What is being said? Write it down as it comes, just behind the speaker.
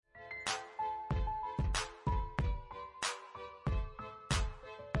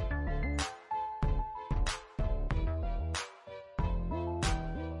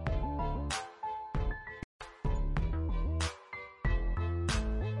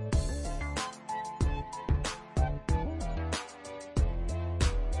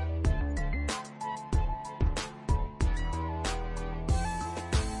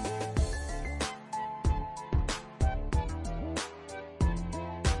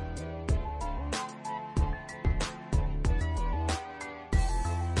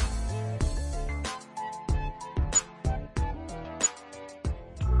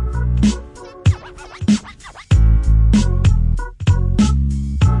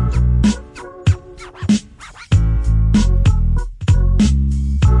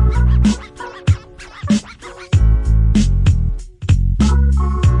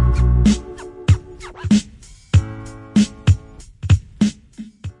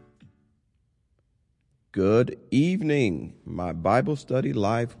Good evening, my Bible study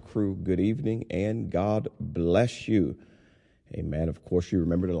live crew. Good evening, and God bless you. Amen. Of course, you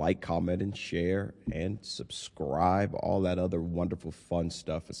remember to like, comment, and share, and subscribe, all that other wonderful fun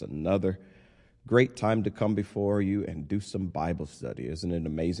stuff. It's another great time to come before you and do some Bible study. Isn't it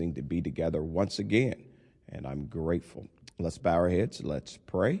amazing to be together once again? And I'm grateful. Let's bow our heads, let's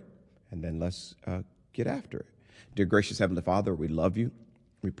pray, and then let's get after it. Dear gracious Heavenly Father, we love you.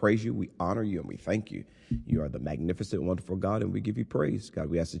 We praise you, we honor you, and we thank you. You are the magnificent, wonderful God, and we give you praise. God,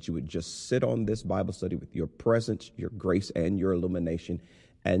 we ask that you would just sit on this Bible study with your presence, your grace, and your illumination,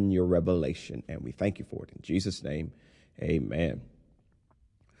 and your revelation. And we thank you for it. In Jesus' name, amen.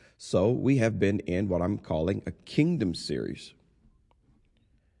 So we have been in what I'm calling a kingdom series.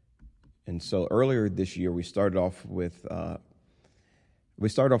 And so earlier this year, we started off with the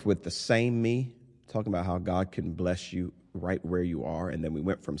same me, talking about how God can bless you right where you are. And then we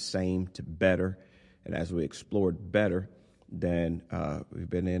went from same to better. And as we explored better, then we've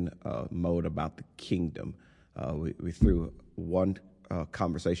been in a mode about the kingdom. We threw one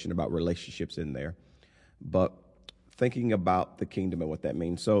conversation about relationships in there, but thinking about the kingdom and what that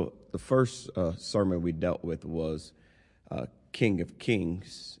means. So the first sermon we dealt with was King of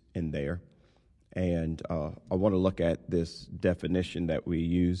Kings in there. And I want to look at this definition that we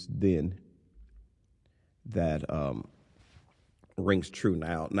used then that rings true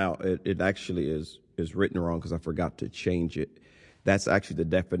now. Now, it actually is written wrong because I forgot to change it. That's actually the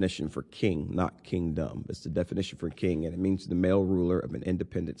definition for king, not kingdom. It's the definition for king, and it means the male ruler of an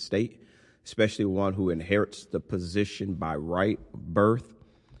independent state, especially one who inherits the position by right of birth.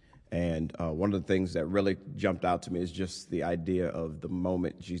 And one of the things that really jumped out to me is just the idea of the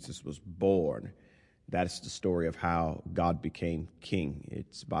moment Jesus was born. That's the story of how God became king.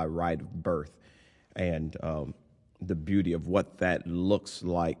 It's by right of birth. And the beauty of what that looks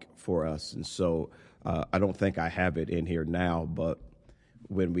like for us. And so I don't think I have it in here now, but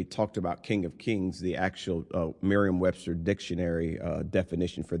when we talked about King of Kings, the actual Merriam-Webster dictionary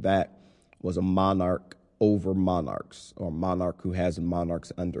definition for that was a monarch over monarchs, or monarch who has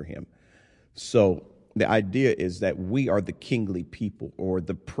monarchs under him. So the idea is that we are the kingly people, or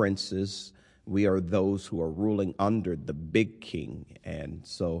the princes. We are those who are ruling under the big king. And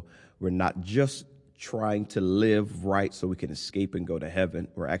so we're not just trying to live right so we can escape and go to heaven.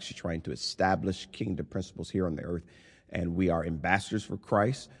 We're actually trying to establish kingdom principles here on the earth. And we are ambassadors for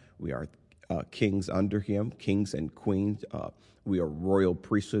Christ. We are kings under him, kings and queens. We are royal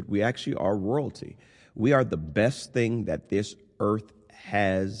priesthood. We actually are royalty. We are the best thing that this earth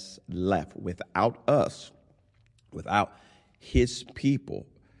has left. Without us, without his people,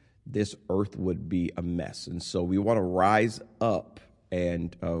 this earth would be a mess. And so we want to rise up.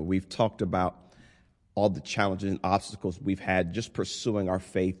 And we've talked about all the challenges and obstacles we've had just pursuing our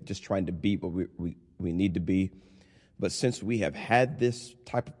faith, just trying to be what we need to be. But since we have had this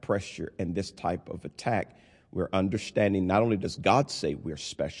type of pressure and this type of attack, we're understanding not only does God say we're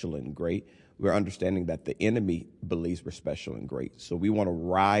special and great, we're understanding that the enemy believes we're special and great. So we want to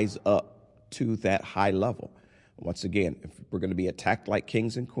rise up to that high level. Once again, if we're going to be attacked like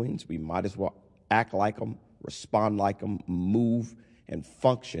kings and queens, we might as well act like them, respond like them, move and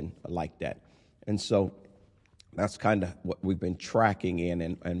function like that. And so that's kind of what we've been tracking in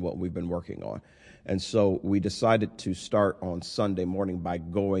and what we've been working on. And so we decided to start on Sunday morning by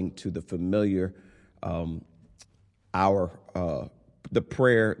going to the familiar the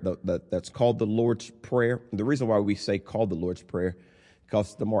prayer that's called the Lord's Prayer. The reason why we say called the Lord's Prayer,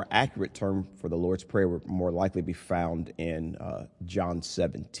 because the more accurate term for the Lord's Prayer would more likely be found in John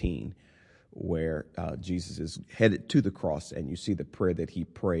 17, where Jesus is headed to the cross, and you see the prayer that he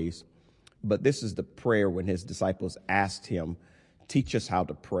prays. But this is the prayer when his disciples asked him, teach us how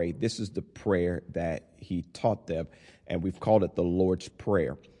to pray. This is the prayer that he taught them, and we've called it the Lord's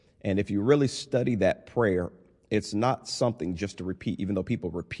Prayer. And if you really study that prayer, it's not something just to repeat, even though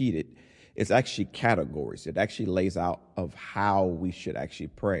people repeat it. It's actually categories. It actually lays out of how we should actually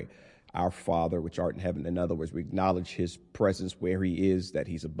pray. Our Father, which art in heaven. In other words, we acknowledge his presence where he is, that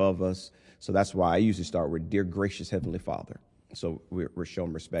he's above us. So that's why I usually start with, dear gracious Heavenly Father. So we're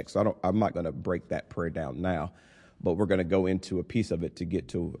showing respect. So I'm not going to break that prayer down now, but we're going to go into a piece of it to get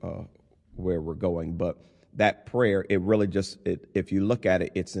to where we're going. But that prayer, it really just, if you look at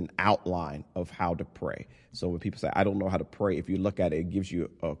it, it's an outline of how to pray. So when people say, I don't know how to pray, if you look at it, it gives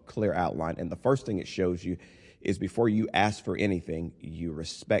you a clear outline. And the first thing it shows you is before you ask for anything, you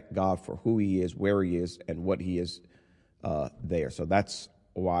respect God for who he is, where he is, and what he is there. So that's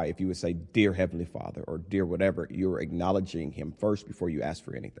why if you would say, dear Heavenly Father, or dear whatever, you're acknowledging him first before you ask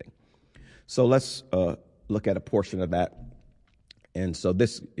for anything. So let's look at a portion of that. And so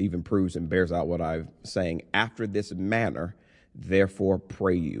this even proves and bears out what I'm saying. After this manner, therefore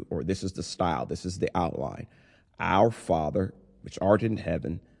pray you, or this is the style, this is the outline. Our Father, which art in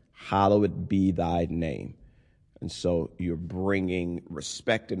heaven, hallowed be thy name. And so you're bringing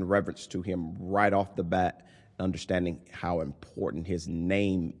respect and reverence to him right off the bat, understanding how important his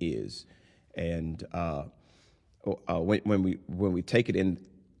name is. And when we take it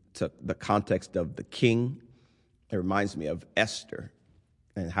into the context of the king, it reminds me of Esther,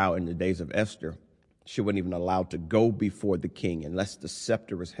 and how in the days of Esther, she wasn't even allowed to go before the king unless the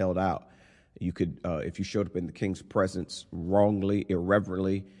scepter was held out. You could, if you showed up in the king's presence wrongly,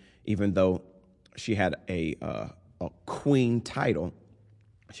 irreverently, even though she had a queen title,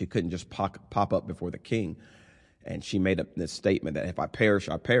 she couldn't just pop up before the king. And she made up this statement that if I perish,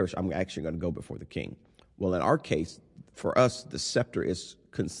 I perish. I'm actually going to go before the king. Well, in our case, for us, the scepter is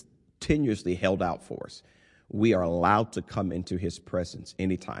continuously held out for us. We are allowed to come into his presence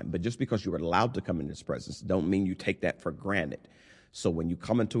anytime. But just because you're allowed to come into his presence don't mean you take that for granted. So when you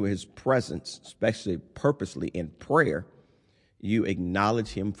come into his presence, especially purposely in prayer, you acknowledge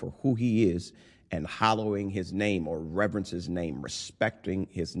him for who he is, and hallowing his name or reverence his name, respecting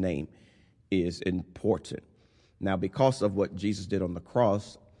his name is important. Now, because of what Jesus did on the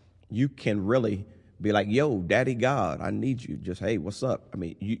cross, you can really be like, yo, Daddy God, I need you. Just, hey, what's up? I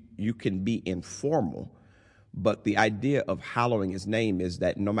mean, you can be informal. But the idea of hallowing his name is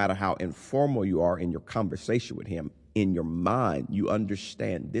that no matter how informal you are in your conversation with him, in your mind, you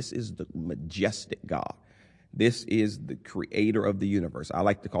understand this is the majestic God. This is the creator of the universe. I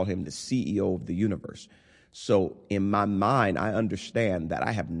like to call him the CEO of the universe. So in my mind, I understand that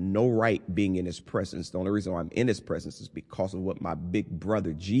I have no right being in his presence. The only reason why I'm in his presence is because of what my big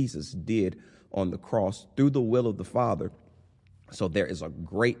brother Jesus did on the cross through the will of the Father. So there is a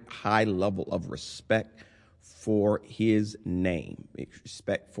great high level of respect for his name,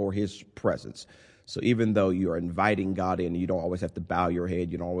 respect for his presence. So even though you are inviting God in, you don't always have to bow your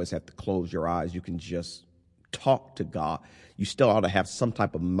head. You don't always have to close your eyes. You can just talk to God. You still ought to have some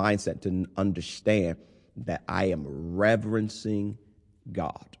type of mindset to understand that I am reverencing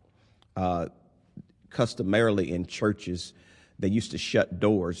God. Customarily in churches, they used to shut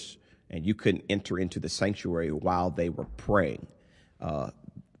doors and you couldn't enter into the sanctuary while they were praying.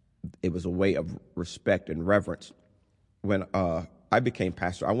 It was a way of respect and reverence. When I became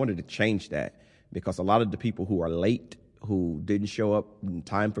pastor, I wanted to change that because a lot of the people who are late, who didn't show up in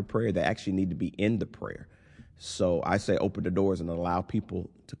time for prayer, they actually need to be in the prayer. So I say open the doors and allow people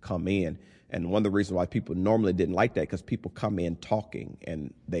to come in. And one of the reasons why people normally didn't like that, because people come in talking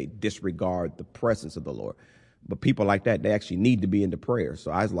and they disregard the presence of the Lord. But people like that, they actually need to be in the prayer.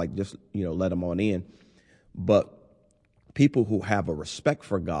 So I was like, just, let them on in. But people who have a respect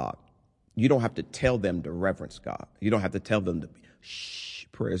for God, you don't have to tell them to reverence God. You don't have to tell them to be, shh,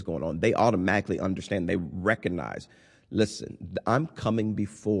 prayer is going on. They automatically understand. They recognize, listen, I'm coming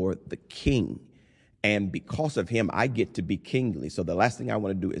before the king. And because of him, I get to be kingly. So the last thing I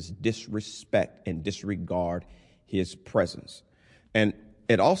want to do is disrespect and disregard his presence. And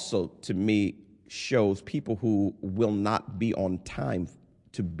it also, to me, shows people who will not be on time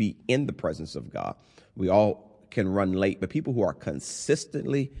to be in the presence of God. We all can run late, but people who are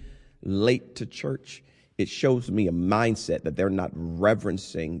consistently late to church, it shows me a mindset that they're not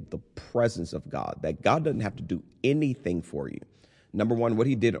reverencing the presence of God, that God doesn't have to do anything for you. Number one, what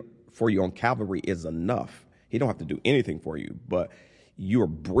he did for you on Calvary is enough. He don't have to do anything for you, but you're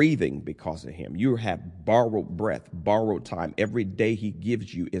breathing because of him. You have borrowed breath, borrowed time. Every day he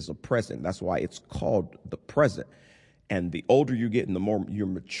gives you is a present. That's why it's called the present. And the older you get and the more you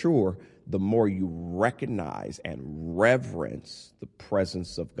mature, the more you recognize and reverence the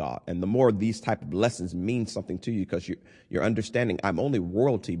presence of God. And the more these type of lessons mean something to you, because you're understanding I'm only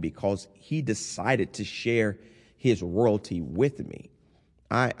royalty because he decided to share his royalty with me.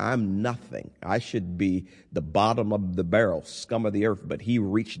 I'm nothing. I should be the bottom of the barrel, scum of the earth, but he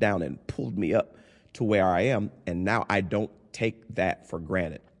reached down and pulled me up to where I am, and now I don't take that for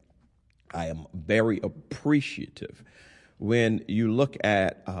granted. I am very appreciative. When you look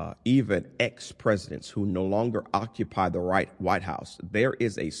at even ex-presidents who no longer occupy the White House, there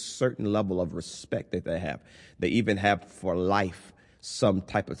is a certain level of respect that they have. They even have for life some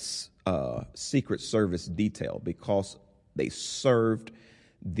type of Secret Service detail because they served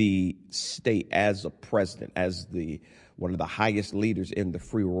the state as a president, as one of the highest leaders in the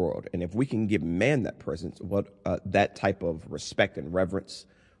free world. And if we can give man that presence, that type of respect and reverence,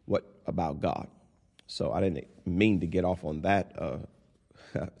 what about God? So I didn't mean to get off on that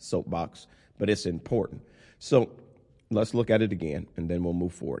soapbox, but it's important. So let's look at it again, and then we'll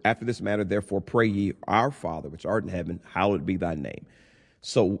move forward. After this matter, therefore, pray ye, our Father, which art in heaven, hallowed be thy name.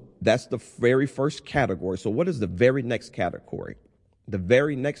 So that's the very first category. So what is the very next category? The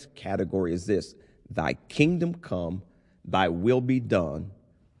very next category is this: thy kingdom come, thy will be done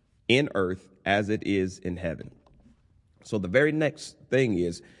in earth as it is in heaven. So the very next thing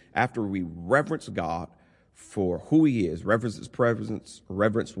is, after we reverence God for who he is, reverence his presence,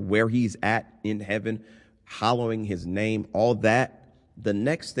 reverence where he's at in heaven, hallowing his name, all that, the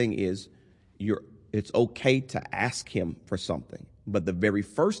next thing is it's okay to ask him for something. But the very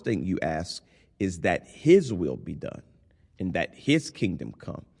first thing you ask is that his will be done and that his kingdom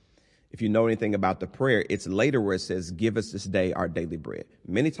come. If you know anything about the prayer, it's later where it says, give us this day our daily bread.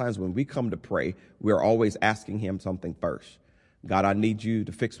 Many times when we come to pray, we're always asking him something first. God, I need you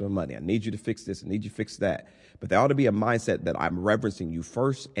to fix my money. I need you to fix this. I need you to fix that. But there ought to be a mindset that I'm reverencing you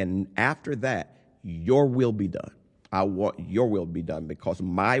first. And after that, your will be done. I want your will to be done because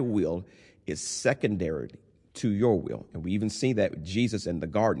my will is secondary to your will. And we even see that with Jesus in the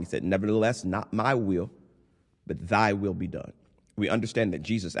garden. He said, nevertheless, not my will, but thy will be done. We understand that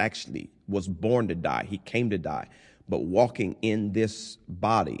Jesus actually was born to die. He came to die. But walking in this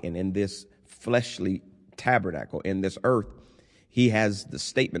body and in this fleshly tabernacle, in this earth, he has the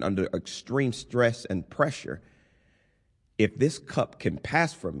statement under extreme stress and pressure: if this cup can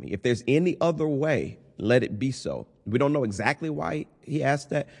pass from me, if there's any other way, let it be so. We don't know exactly why he asked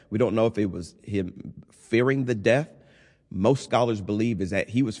that. We don't know if it was him fearing the death. Most scholars believe is that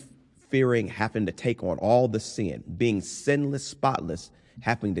he was fearing having to take on all the sin, being sinless, spotless,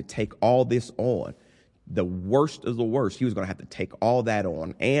 having to take all this on. The worst of the worst, he was going to have to take all that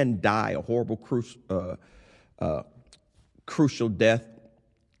on and die a horrible, crucial death.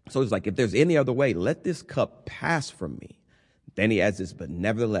 So it's like, if there's any other way, let this cup pass from me. Then he adds this, but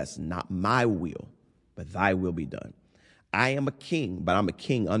nevertheless, not my will, but thy will be done. I am a king, but I'm a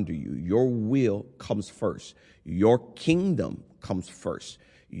king under you. Your will comes first. Your kingdom comes first.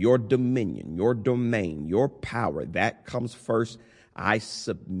 Your dominion, your domain, your power, that comes first. I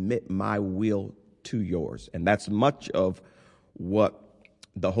submit my will to yours. And that's much of what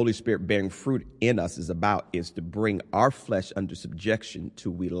the Holy Spirit bearing fruit in us is about, is to bring our flesh under subjection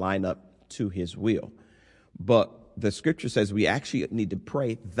till we line up to his will. But the scripture says we actually need to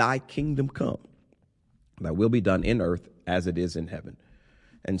pray, thy kingdom come, thy will be done in earth as it is in heaven.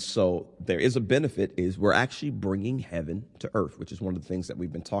 And so there is a benefit, is we're actually bringing heaven to earth, which is one of the things that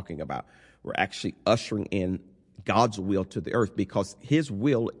we've been talking about. We're actually ushering in God's will to the earth because his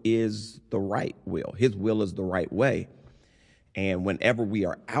will is the right will. His will is the right way. And whenever we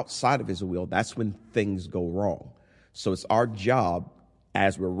are outside of his will, that's when things go wrong. So it's our job,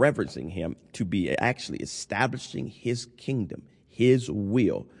 as we're reverencing him, to be actually establishing his kingdom, his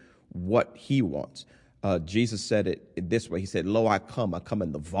will, what he wants. Jesus said it this way. He said, lo, I come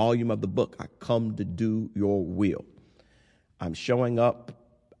in the volume of the book. I come to do your will. I'm showing up.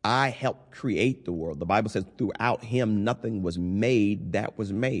 I helped create the world. The Bible says throughout him, nothing was made that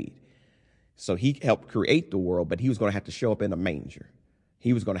was made. So he helped create the world, but he was going to have to show up in a manger.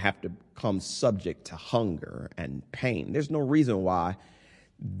 He was going to have to come subject to hunger and pain. There's no reason why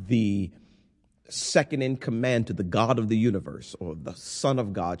the second in command to the God of the universe or the Son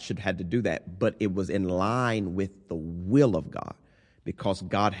of God should have had to do that, but it was in line with the will of God because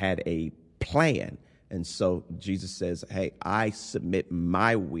God had a plan. And so Jesus says, hey, I submit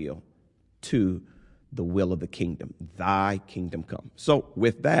my will to the will of the kingdom. Thy kingdom come. So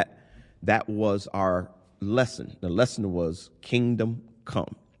with that, that was our lesson. The lesson was kingdom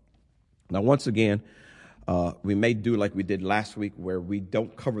come. Now, once again, we may do like we did last week where we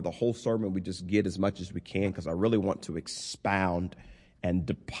don't cover the whole sermon. We just get as much as we can because I really want to expound and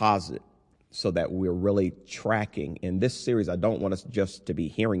deposit so that we're really tracking. In this series, I don't want us just to be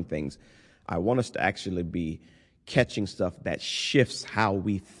hearing things. I want us to actually be catching stuff that shifts how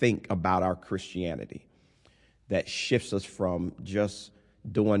we think about our Christianity, that shifts us from just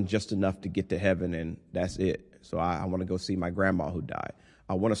doing just enough to get to heaven and that's it. So I want to go see my grandma who died.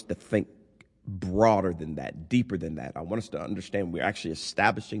 I want us to think broader than that, deeper than that. I want us to understand we're actually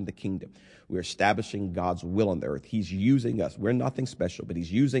establishing the kingdom. We're establishing God's will on the earth. He's using us. We're nothing special, but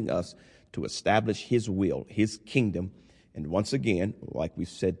he's using us to establish his will, his kingdom. And once again, like we've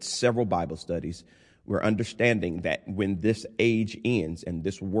said, several Bible studies, we're understanding that when this age ends and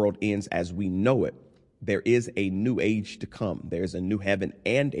this world ends as we know it, there is a new age to come. There's a new heaven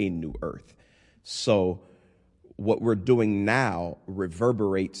and a new earth. So what we're doing now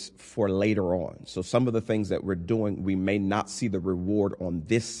reverberates for later on. So some of the things that we're doing, we may not see the reward on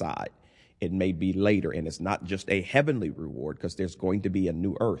this side. It may be later, and it's not just a heavenly reward because there's going to be a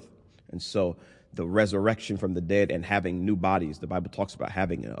new earth. And so the resurrection from the dead and having new bodies, the Bible talks about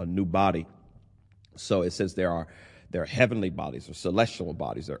having a new body. So it says there are heavenly bodies, or celestial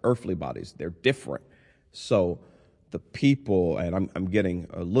bodies, there are earthly bodies. They're different. So the people, and I'm getting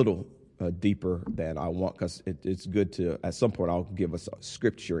a little deeper than I want, because it's good to, at some point, I'll give us a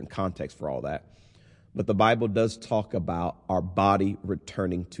scripture and context for all that. But the Bible does talk about our body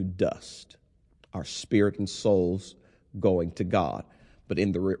returning to dust, our spirit and souls going to God. But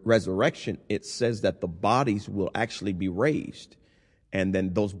in the resurrection, it says that the bodies will actually be raised. And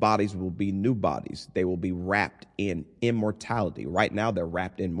then those bodies will be new bodies. They will be wrapped in immortality. Right now, they're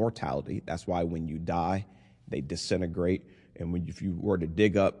wrapped in mortality. That's why when you die, they disintegrate. And if you were to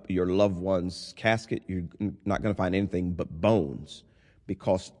dig up your loved one's casket, you're not going to find anything but bones,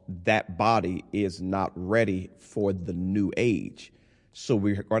 because that body is not ready for the new age. So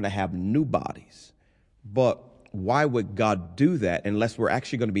we're going to have new bodies. But why would God do that unless we're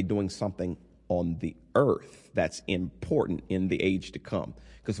actually going to be doing something on the earth that's important in the age to come?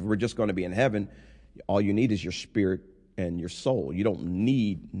 Because if we're just going to be in heaven, all you need is your spirit and your soul. You don't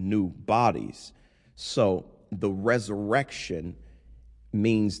need new bodies. So the resurrection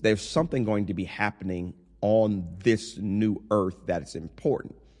means there's something going to be happening on this new earth that is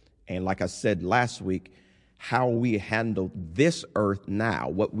important. And like I said last week, how we handle this earth now,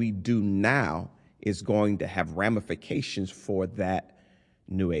 what we do now, is going to have ramifications for that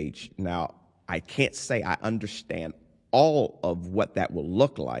new age. Now, I can't say I understand all of what that will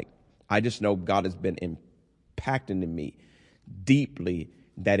look like. I just know God has been impacting me deeply,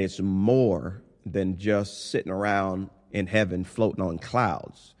 that it's more than just sitting around in heaven floating on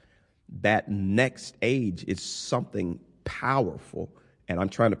clouds. That next age is something powerful, and I'm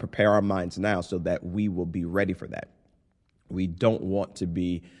trying to prepare our minds now so that we will be ready for that. We don't want to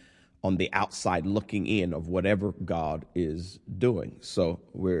be on the outside looking in of whatever God is doing. So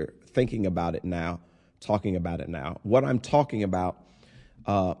we're thinking about it now, talking about it now. What I'm talking about,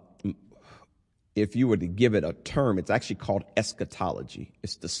 if you were to give it a term, it's actually called eschatology.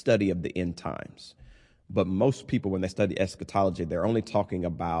 It's the study of the end times. But most people, when they study eschatology, they're only talking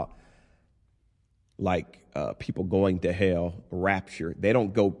about people going to hell, rapture. They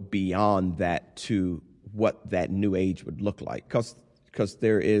don't go beyond that to what that new age would look like, because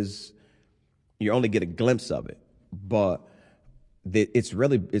you only get a glimpse of it. But it's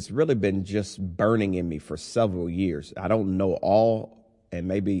really been just burning in me for several years. I don't know all, and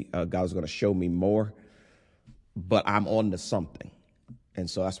maybe God's going to show me more, but I'm on to something. And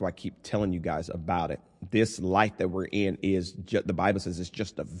so that's why I keep telling you guys about it. This life that we're in is the Bible says it's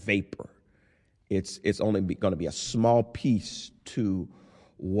just a vapor. It's only going to be a small piece to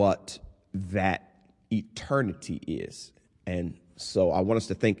what that eternity is. And so I want us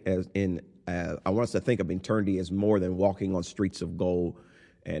to think of eternity as more than walking on streets of gold.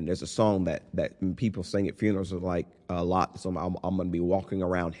 And there's a song that people sing at funerals like a lot. So I'm going to be walking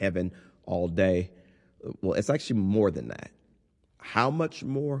around heaven all day. Well, it's actually more than that. How much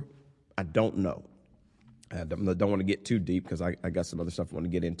more? I don't know. I don't want to get too deep because I got some other stuff I want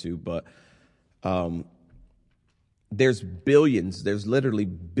to get into. But there's literally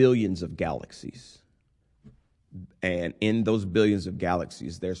billions of galaxies. And in those billions of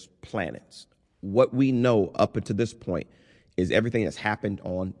galaxies, there's planets. What we know up until this point is everything that's happened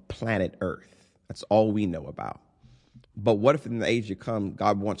on planet Earth. That's all we know about. But what if in the age to come,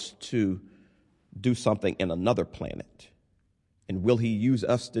 God wants to do something in another planet? And will he use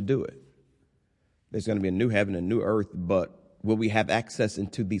us to do it? There's going to be a new heaven and new earth, but will we have access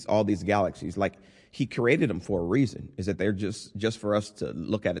into all these galaxies? Like, he created them for a reason. Is that they're just for us to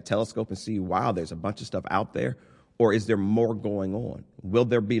look at a telescope and see, wow, there's a bunch of stuff out there? Or is there more going on? Will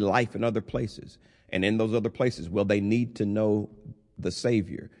there be life in other places? And in those other places, will they need to know the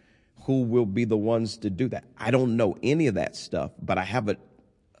Savior? Who will be the ones to do that? I don't know any of that stuff, but I have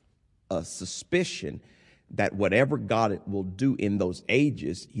a suspicion that whatever God will do in those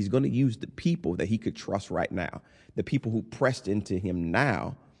ages, he's going to use the people that he could trust right now. The people who pressed into him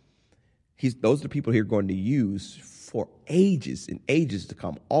now, those are the people he's going to use for ages and ages to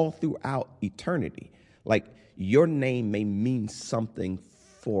come, all throughout eternity. Like, your name may mean something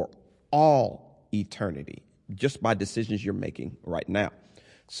for all eternity just by decisions you're making right now.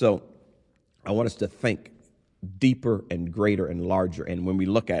 So I want us to think deeper and greater and larger. And when we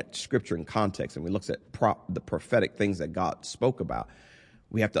look at scripture in context and we look at the prophetic things that God spoke about,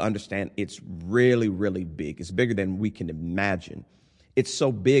 we have to understand it's really, really big. It's bigger than we can imagine. It's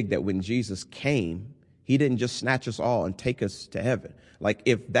so big that when Jesus came, he didn't just snatch us all and take us to heaven. Like,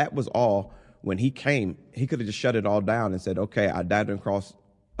 if that was all, when he came, he could have just shut it all down and said, okay, I died on the cross.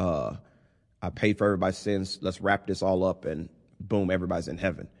 I paid for everybody's sins. Let's wrap this all up and boom, everybody's in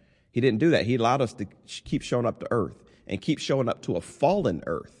heaven. He didn't do that. He allowed us to keep showing up to earth and keep showing up to a fallen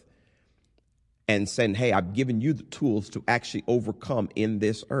earth and saying, hey, I've given you the tools to actually overcome in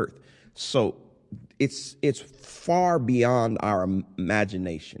this earth. So it's far beyond our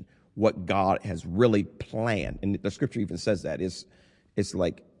imagination what God has really planned. And the scripture even says that. It's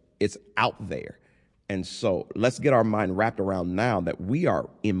like it's out there. And so let's get our mind wrapped around now that we are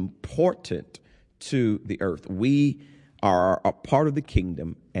important to the earth. We are a part of the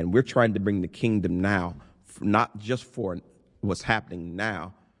kingdom, and we're trying to bring the kingdom now, not just for what's happening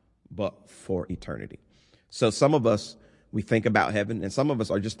now, but for eternity. So some of us, we think about heaven, and some of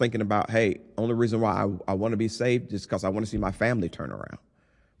us are just thinking about, hey, only reason why I want to be saved is because I want to see my family turn around,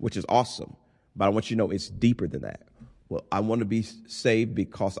 which is awesome. But I want you to know it's deeper than that. Well, I want to be saved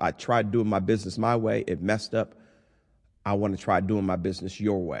because I tried doing my business my way. It messed up. I want to try doing my business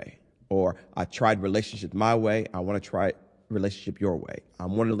your way. Or I tried relationship my way. I want to try relationship your way. I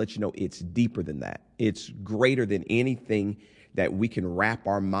want to let you know it's deeper than that. It's greater than anything that we can wrap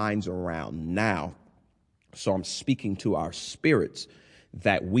our minds around now. So I'm speaking to our spirits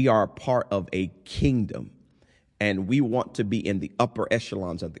that we are a part of a kingdom, and we want to be in the upper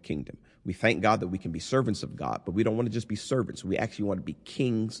echelons of the kingdom. We thank God that we can be servants of God, but we don't want to just be servants. We actually want to be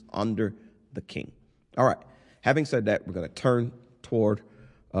kings under the king. All right. Having said that, we're going to turn toward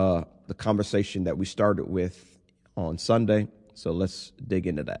the conversation that we started with on Sunday. So let's dig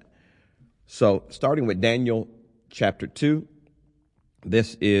into that. So starting with Daniel chapter 2,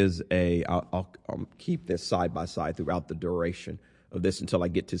 this is I'll keep this side by side throughout the duration of this until I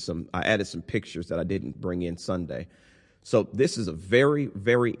get to I added some pictures that I didn't bring in Sunday. So this is a very,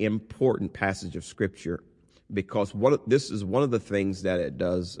 very important passage of scripture because this is one of the things that it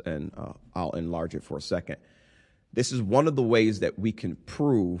does, and I'll enlarge it for a second. This is one of the ways that we can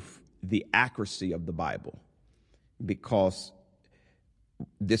prove the accuracy of the Bible, because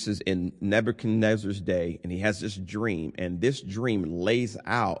this is in Nebuchadnezzar's day, and he has this dream, and this dream lays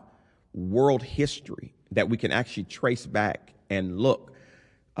out world history that we can actually trace back and look.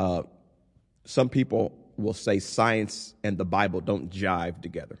 Some people will say science and the Bible don't jive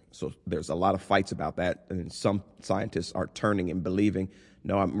together. So there's a lot of fights about that, and some scientists are turning and believing,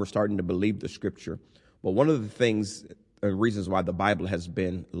 no, we're starting to believe the scripture. But one of the things and reasons why the Bible has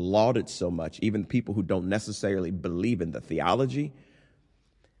been lauded so much, even people who don't necessarily believe in the theology,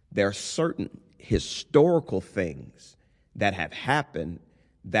 there are certain historical things that have happened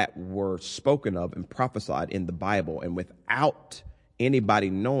that were spoken of and prophesied in the Bible, and without anybody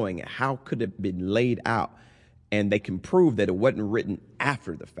knowing it, how could it have been laid out? And they can prove that it wasn't written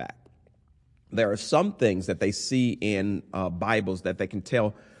after the fact. There are some things that they see in Bibles that they can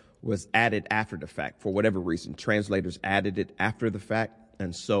tell was added after the fact for whatever reason. Translators added it after the fact.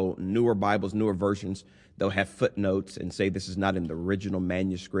 And so newer Bibles, newer versions, they'll have footnotes and say this is not in the original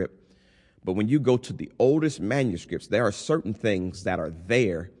manuscript. But when you go to the oldest manuscripts, there are certain things that are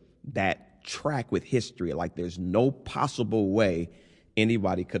there that track with history. Like there's no possible way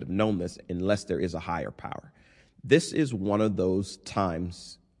anybody could have known this unless there is a higher power. This is one of those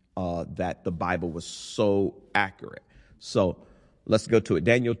times that the Bible was so accurate. So let's go to it.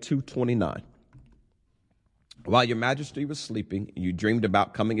 Daniel 2:29. While your majesty was sleeping, you dreamed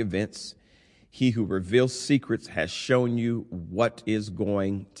about coming events. He who reveals secrets has shown you what is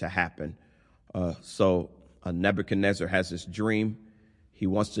going to happen. So Nebuchadnezzar has this dream. He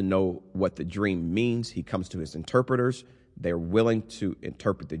wants to know what the dream means. He comes to his interpreters. They're willing to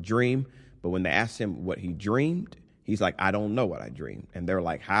interpret the dream. But when they ask him what he dreamed, he's like, I don't know what I dreamed. And they're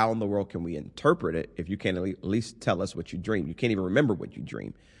like, how in the world can we interpret it if you can't at least tell us what you dreamed? You can't even remember what you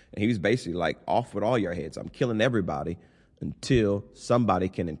dreamed. And he was basically like, off with all your heads. I'm killing everybody until somebody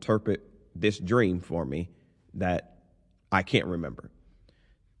can interpret this dream for me that I can't remember.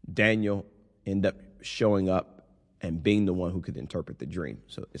 Daniel ended up showing up and being the one who could interpret the dream.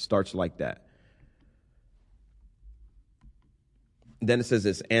 So it starts like that. Then it says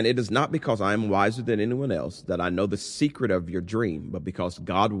this, and it is not because I am wiser than anyone else that I know the secret of your dream, but because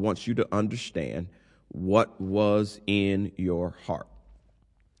God wants you to understand what was in your heart.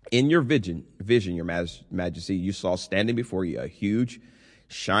 In your vision, your majesty, you saw standing before you a huge,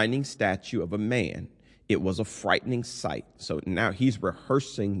 shining statue of a man. It was a frightening sight. So now he's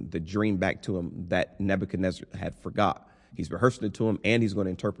rehearsing the dream back to him that Nebuchadnezzar had forgot. He's rehearsing it to him, and he's going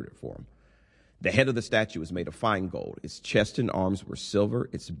to interpret it for him. The head of the statue was made of fine gold. Its chest and arms were silver.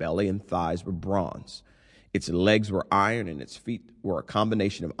 Its belly and thighs were bronze. Its legs were iron, and its feet were a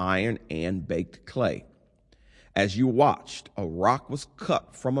combination of iron and baked clay. As you watched, a rock was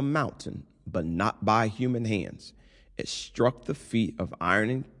cut from a mountain, but not by human hands. It struck the feet of iron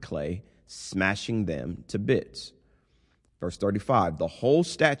and clay, smashing them to bits. Verse 35, the whole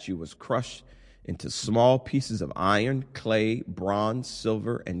statue was crushed into small pieces of iron, clay, bronze,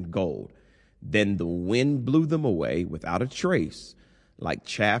 silver, and gold. Then the wind blew them away without a trace, like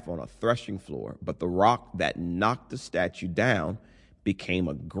chaff on a threshing floor. But the rock that knocked the statue down became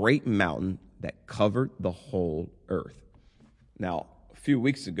a great mountain that covered the whole earth. Now, a few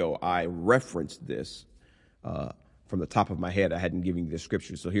weeks ago, I referenced this from the top of my head. I hadn't given you the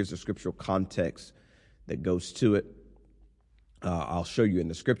scripture. So here's the scriptural context that goes to it. I'll show you in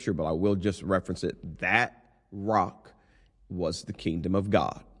the scripture, but I will just reference it. That rock was the kingdom of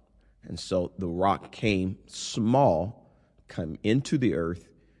God. And so the rock came small, come into the earth,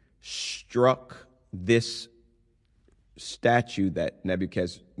 struck this statue that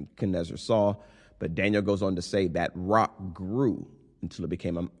Nebuchadnezzar saw. But Daniel goes on to say that rock grew until it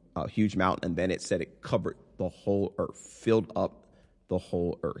became a huge mountain. And then it said it covered the whole earth, filled up the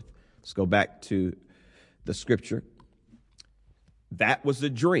whole earth. Let's go back to the scripture. That was a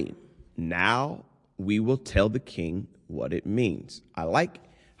dream. Now we will tell the king what it means. I like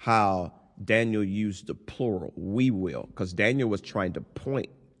how Daniel used the plural, we will, because Daniel was trying to point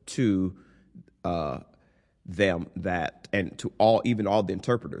to them that, and to even all the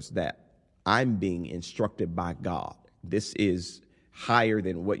interpreters, that I'm being instructed by God. This is higher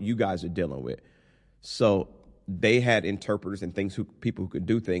than what you guys are dealing with. So they had interpreters and people who could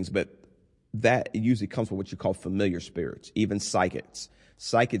do things, but that usually comes from what you call familiar spirits, even psychics.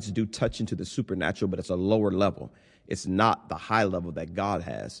 Psychics do touch into the supernatural, but it's a lower level. It's not the high level that God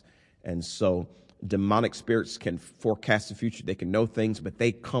has. And so demonic spirits can forecast the future. They can know things, but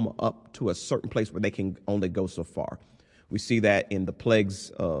they come up to a certain place where they can only go so far. We see that in the plagues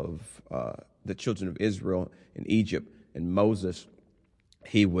of the children of Israel in Egypt. And Moses,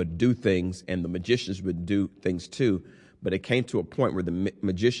 he would do things, and the magicians would do things too. But it came to a point where the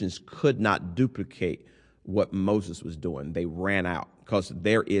magicians could not duplicate what Moses was doing. They ran out because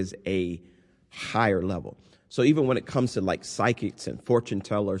there is a higher level. So even when it comes to like psychics and fortune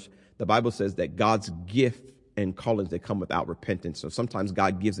tellers, the Bible says that God's gift and callings, they come without repentance. So sometimes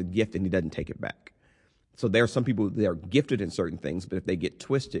God gives a gift and he doesn't take it back. So there are some people that are gifted in certain things, but if they get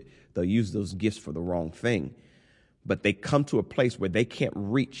twisted, they'll use those gifts for the wrong thing. But they come to a place where they can't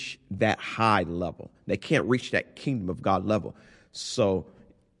reach that high level. They can't reach that kingdom of God level. So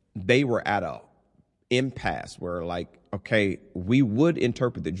they were at a impasse where like, okay, we would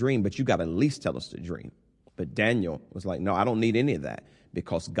interpret the dream, but you got to at least tell us the dream. But Daniel was like, no, I don't need any of that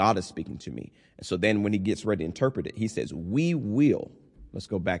because God is speaking to me. And so then when he gets ready to interpret it, he says, we will. Let's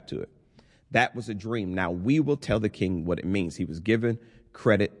go back to it. That was a dream. Now we will tell the king what it means. He was given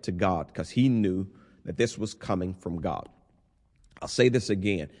credit to God because he knew that this was coming from God. I'll say this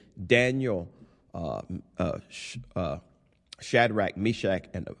again. Daniel, Shadrach, Meshach,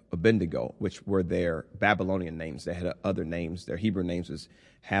 and Abednego, which were their Babylonian names. They had other names. Their Hebrew names was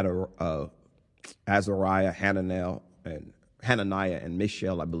Azariah, Hananiah, and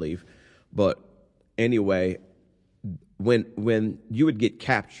Mishael, I believe. But anyway, when you would get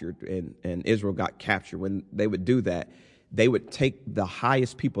captured and Israel got captured, when they would do that, they would take the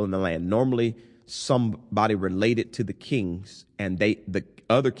highest people in the land, normally somebody related to the kings, and the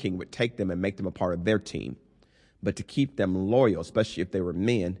other king would take them and make them a part of their team. But to keep them loyal, especially if they were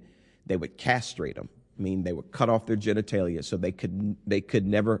men, they would castrate them. I mean, they would cut off their genitalia so they could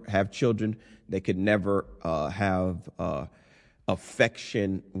never have children. They could never have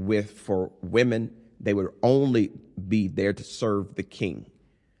affection for women. They would only be there to serve the king.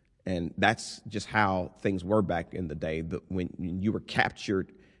 And that's just how things were back in the day. When you were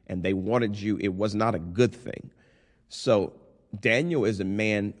captured and they wanted you, it was not a good thing. So Daniel is a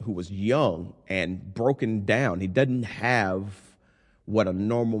man who was young and broken down. He doesn't have what a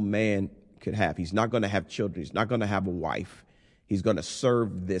normal man could have. He's not going to have children. He's not going to have a wife. He's going to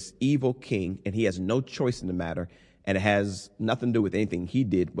serve this evil king, and he has no choice in the matter. And it has nothing to do with anything he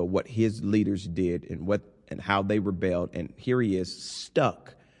did, but what his leaders did and how they rebelled. And here he is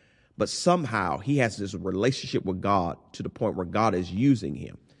stuck. But somehow he has this relationship with God to the point where God is using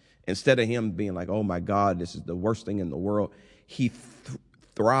him. Instead of him being like, oh, my God, this is the worst thing in the world, he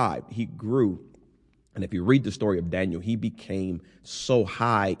thrived. He grew. And if you read the story of Daniel, he became so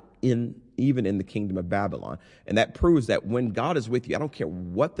high even in the kingdom of Babylon. And that proves that when God is with you, I don't care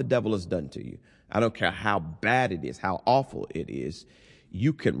what the devil has done to you. I don't care how bad it is, how awful it is.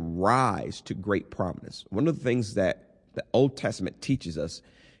 You can rise to great prominence. One of the things that the Old Testament teaches us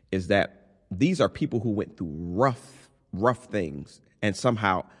is that these are people who went through rough things, and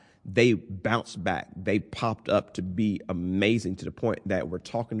somehow they bounced back. They popped up to be amazing to the point that we're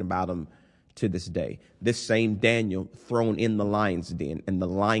talking about them to this day. This same Daniel thrown in the lion's den, and the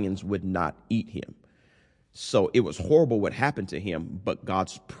lions would not eat him. So it was horrible what happened to him, but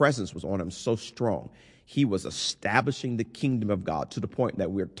God's presence was on him so strong. He was establishing the kingdom of God to the point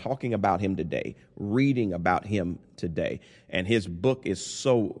that we're talking about him today, reading about him today. And his book is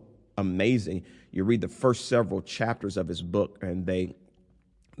so amazing. You read the first several chapters of his book, and they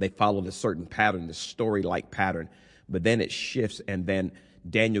follow a certain pattern, the story-like pattern, but then it shifts, and then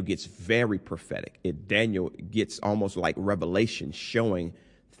Daniel gets very prophetic. Daniel gets almost like revelation, showing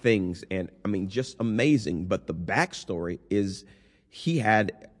things, and I mean, just amazing. But the backstory is he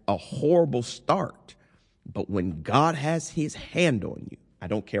had a horrible start, but when God has his hand on you, I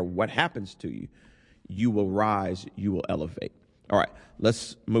don't care what happens to you, you will rise, you will elevate. All right,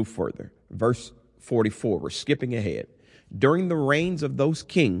 let's move further. Verse 44, we're skipping ahead. During the reigns of those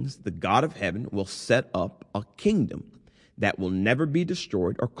kings, the God of heaven will set up a kingdom that will never be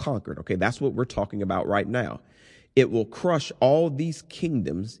destroyed or conquered. Okay, that's what we're talking about right now. It will crush all these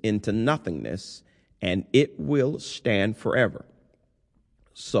kingdoms into nothingness, and it will stand forever.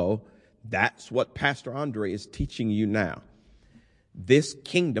 So that's what Pastor Andre is teaching you now. This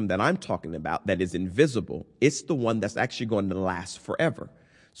kingdom that I'm talking about that is invisible, it's the one that's actually going to last forever.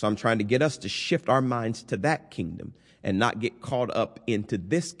 So I'm trying to get us to shift our minds to that kingdom and not get caught up into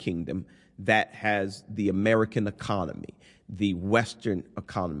this kingdom that has the American economy, the Western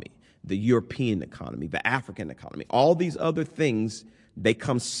economy, the European economy, the African economy. All these other things, they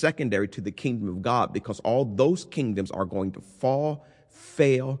come secondary to the kingdom of God, because all those kingdoms are going to fall,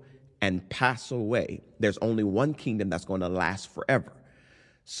 fail, and pass away. There's only one kingdom that's going to last forever.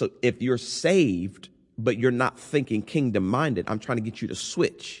 So if you're saved, but you're not thinking kingdom minded, I'm trying to get you to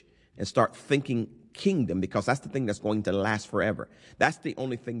switch and start thinking kingdom, because that's the thing that's going to last forever. That's the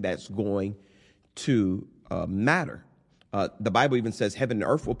only thing that's going to matter. The Bible even says heaven and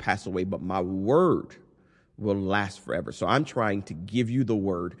earth will pass away, but my word will last forever. So I'm trying to give you the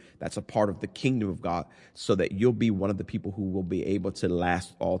word that's a part of the kingdom of God, so that you'll be one of the people who will be able to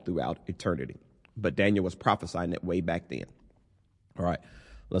last all throughout eternity. But Daniel was prophesying it way back then. All right,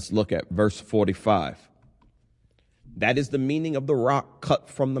 let's look at verse 45. That is the meaning of the rock cut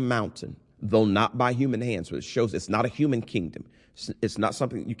from the mountain, though not by human hands. So it shows it's not a human kingdom. It's not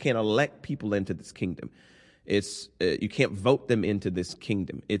something, you can't elect people into this kingdom. It's you can't vote them into this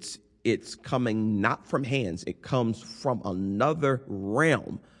kingdom. It's coming not from hands. It comes from another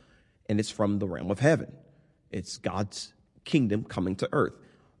realm, and it's from the realm of heaven. It's God's kingdom coming to earth,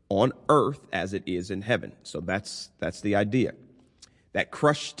 on earth as it is in heaven. So that's the idea. That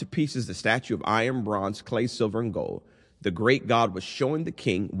crushed to pieces the statue of iron, bronze, clay, silver, and gold. The great God was showing the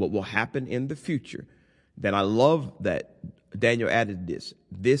king what will happen in the future. Then I love that Daniel added this.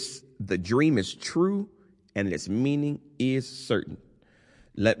 The dream is true, and its meaning is certain.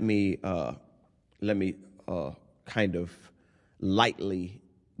 Let me kind of lightly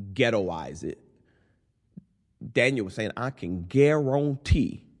ghettoize it. Daniel was saying, I can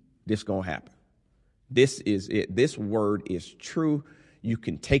guarantee this gonna happen. This is it. This word is true. You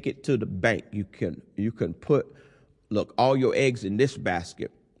can take it to the bank. You can put, look, all your eggs in this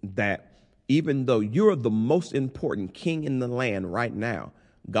basket, that even though you're the most important king in the land right now,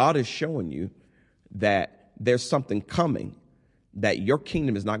 God is showing you that there's something coming, that your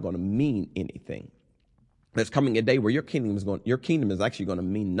kingdom is not going to mean anything. There's coming a day where your kingdom is actually going to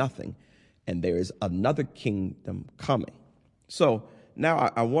mean nothing, and there is another kingdom coming. So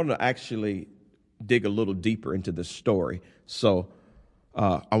now I want to actually dig a little deeper into this story. So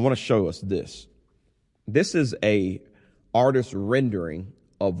I want to show us this. This is a artist's rendering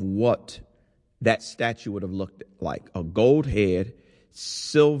of what that statue would have looked like. A gold head,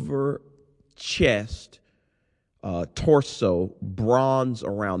 silver chest, torso, bronze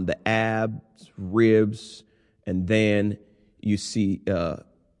around the abs, ribs, and then you see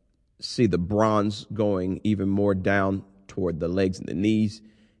the bronze going even more down toward the legs and the knees,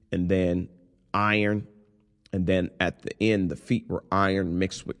 and then iron, and then at the end, the feet were iron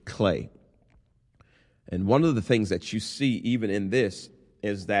mixed with clay. And one of the things that you see even in this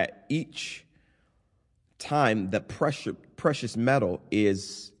is that each time the precious metal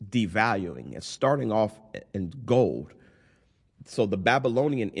is devaluing. It's starting off in gold. So the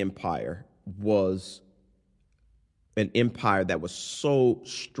Babylonian Empire was an empire that was so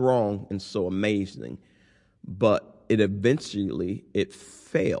strong and so amazing, but it eventually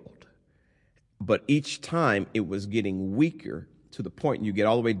failed. But each time it was getting weaker, to the point you get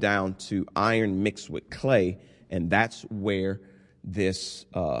all the way down to iron mixed with clay, and that's where this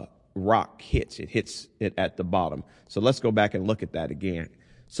rock hits. It hits it at the bottom. So let's go back and look at that again.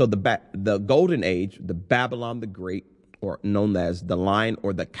 So the Golden Age, the Babylon the Great, or known as the Lion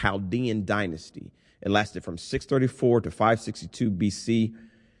or the Chaldean dynasty, it lasted from 634 to 562 BC.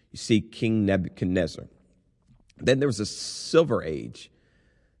 You see King Nebuchadnezzar. Then there was a silver age.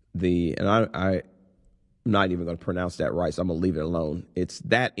 I'm not even going to pronounce that right, so I'm going to leave it alone. It's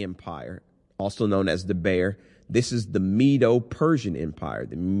that empire, also known as the Bear. This is the Medo-Persian Empire,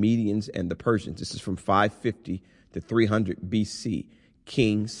 the Medians and the Persians. This is from 550 to 300 BC,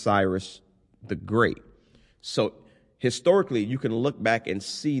 King Cyrus the Great. So historically, you can look back and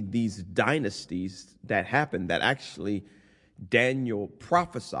see these dynasties that happened that actually Daniel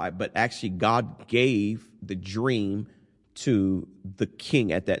prophesied, but actually God gave the dream to the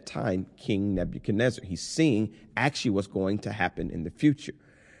king at that time, King Nebuchadnezzar. He's seeing actually what's going to happen in the future.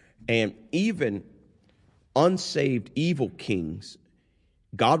 And even unsaved evil kings,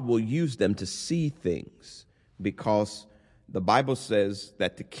 God will use them to see things, because the Bible says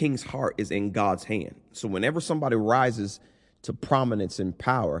that the king's heart is in God's hand. So whenever somebody rises to prominence and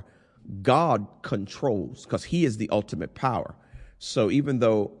power, God controls, because he is the ultimate power. So even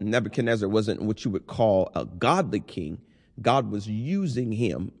though Nebuchadnezzar wasn't what you would call a godly king, God was using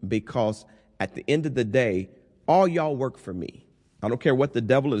him, because at the end of the day, all y'all work for me. I don't care what the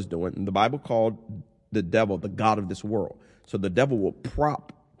devil is doing. And the Bible called the devil the god of this world. So the devil will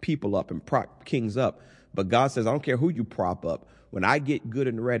prop people up and prop kings up. But God says, I don't care who you prop up. When I get good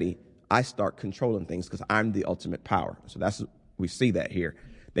and ready, I start controlling things, because I'm the ultimate power. So we see that here.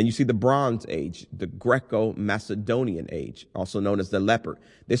 Then you see the Bronze Age, the Greco-Macedonian age, also known as the Leopard.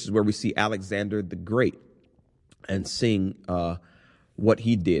 This is where we see Alexander the Great and seeing what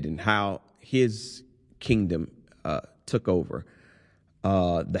he did and how his kingdom took over.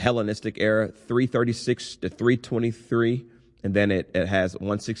 The Hellenistic era, 336 to 323, and then it has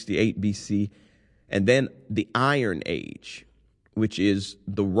 168 BC. And then the Iron Age, which is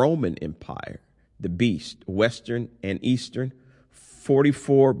the Roman Empire, the beast, Western and Eastern,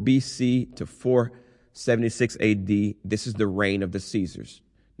 44 BC to 476 AD. This is the reign of the Caesars.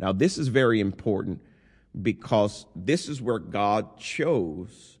 Now, this is very important, because this is where God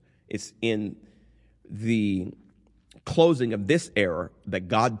chose. It's in the closing of this era that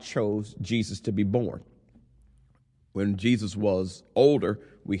God chose Jesus to be born. When Jesus was older,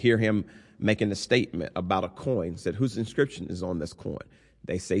 we hear him making a statement about a coin. Said, whose inscription is on this coin?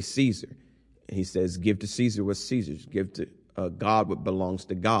 They say Caesar. And he says, give to Caesar what's Caesar's. Give to God what belongs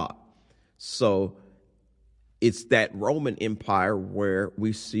to God. So it's that Roman Empire where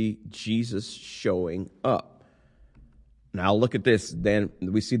we see Jesus showing up. Now look at this. Then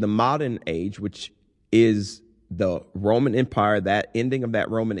we see the modern age, which is the Roman Empire, that ending of that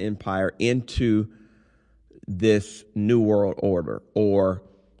Roman Empire into this New World Order, or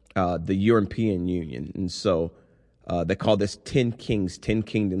the European Union. And so they call this 10 kings, 10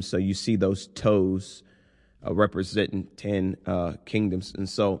 kingdoms. So you see those toes representing 10 kingdoms. And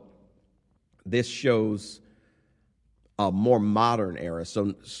so this shows a more modern era.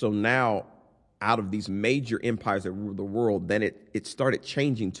 So now, out of these major empires that ruled the world, then it started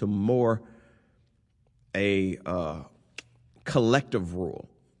changing to more a collective rule,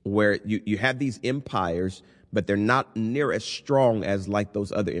 where you have these empires, but they're not near as strong as like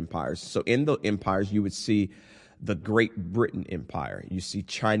those other empires. So in the empires, you would see the Great Britain Empire. You see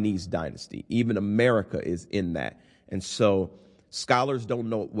Chinese dynasty. Even America is in that. And so scholars don't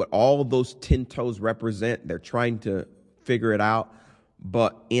know what all those 10 toes represent. They're trying to figure it out.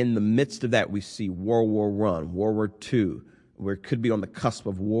 But in the midst of that, we see World War I, World War II, where it could be on the cusp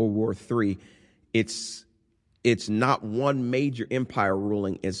of World War III. It's not one major empire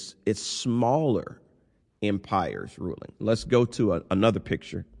ruling. It's smaller empires ruling. Let's go to another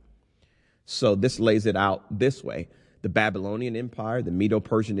picture. So this lays it out this way. The Babylonian Empire, the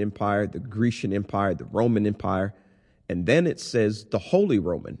Medo-Persian Empire, the Grecian Empire, the Roman Empire, and then it says the Holy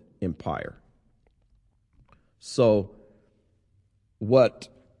Roman Empire. So what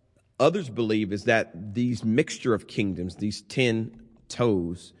others believe is that these mixture of kingdoms, these 10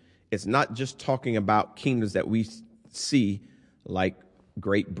 toes, it's not just talking about kingdoms that we see like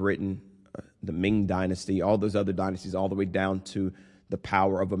Great Britain, the Ming Dynasty, all those other dynasties, all the way down to the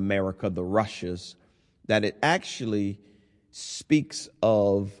power of America, the Russias, that it actually speaks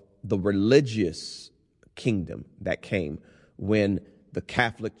of the religious kingdom that came when the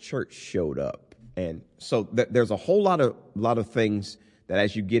Catholic Church showed up. And so there's a whole lot of things that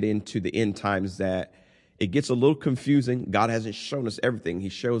as you get into the end times that it gets a little confusing. God hasn't shown us everything. He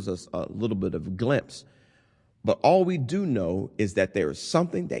shows us a little bit of a glimpse. But all we do know is that there is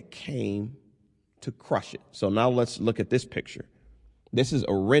something that came to crush it. So now let's look at this picture. This is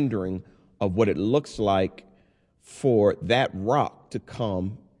a rendering of what it looks like for that rock to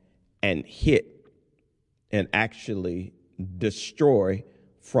come and hit and actually destroy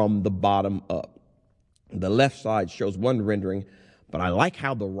from the bottom up. The left side shows one rendering, But I like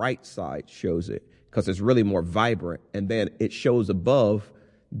how the right side shows it because it's really more vibrant. And then it shows above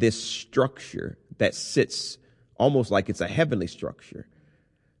this structure that sits almost like it's a heavenly structure.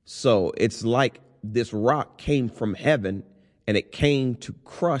 So it's like this rock came from heaven and it came to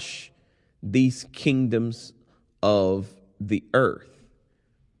crush these kingdoms of the earth.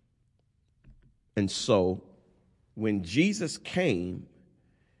 And so when Jesus came,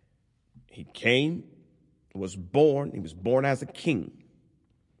 he was born as a king,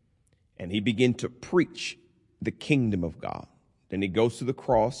 and he began to preach the kingdom of God. Then he goes to the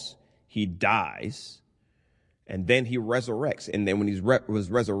cross, he dies, and then he resurrects. And then when he was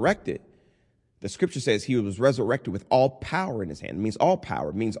resurrected, the scripture says he was resurrected with all power in his hand. It means all power.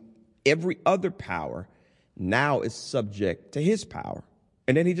 It means every other power now is subject to his power.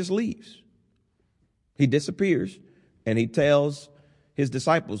 And then he just leaves. He disappears, and he tells his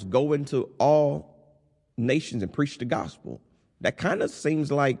disciples, go into all nations and preach the gospel. That kind of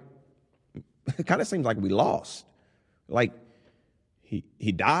seems like we lost. Like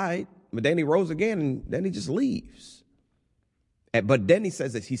he died, but then he rose again, and then he just leaves. But then he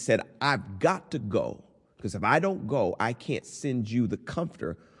says this, he said, I've got to go, because if I don't go, I can't send you the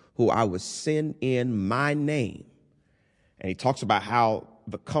comforter who I will send in my name. And he talks about how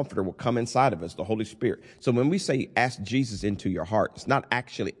the comforter will come inside of us, the Holy Spirit. So when we say ask Jesus into your heart, it's not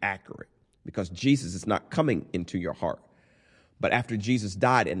actually accurate, because Jesus is not coming into your heart. But after Jesus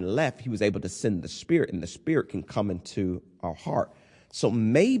died and left, he was able to send the Spirit, and the Spirit can come into our heart. So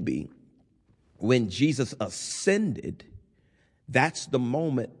maybe when Jesus ascended, that's the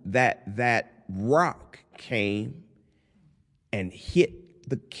moment that rock came and hit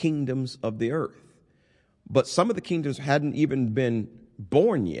the kingdoms of the earth. But some of the kingdoms hadn't even been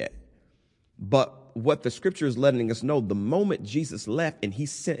born yet. But what the scripture is letting us know, the moment Jesus left and he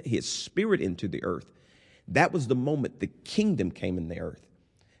sent his Spirit into the earth, that was the moment the kingdom came in the earth.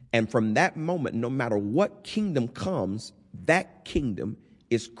 And from that moment, no matter what kingdom comes, that kingdom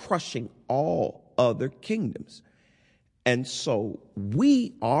is crushing all other kingdoms. And so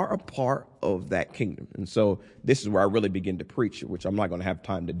we are a part of that kingdom. And so this is where I really begin to preach, which I'm not going to have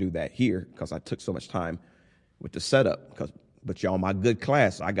time to do that here because I took so much time with the setup. But y'all, my good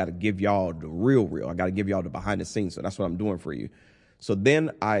class, I got to give y'all the real. I got to give y'all the behind the scenes. So that's what I'm doing for you. So then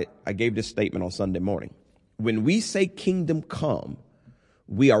I gave this statement on Sunday morning. When we say kingdom come,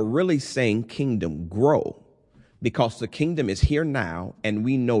 we are really saying kingdom grow, because the kingdom is here now, and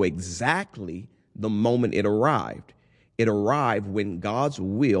we know exactly the moment it arrived. It arrived when God's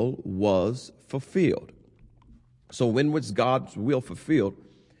will was fulfilled. So when was God's will fulfilled?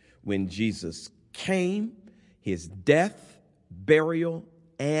 When Jesus came, his death, burial,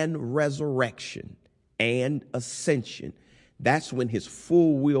 and resurrection and ascension. That's when his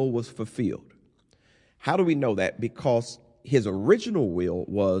full will was fulfilled. How do we know that? Because his original will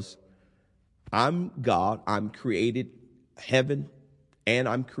was, I'm God, I'm created heaven, and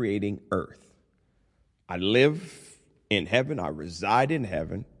I'm creating earth. I live in heaven, I reside in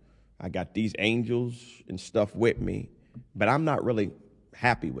heaven. I got these angels and stuff with me, but I'm not really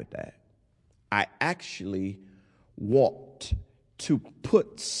happy with that. I actually want to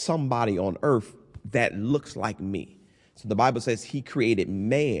put somebody on earth that looks like me. So the Bible says he created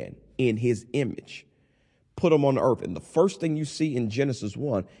man in his image, put him on earth. And the first thing you see in Genesis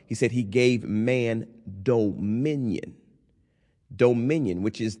 1, he said he gave man dominion. Dominion,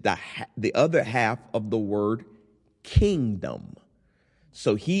 which is the other half of the word kingdom.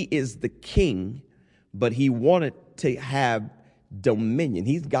 So he is the king, but he wanted to have dominion.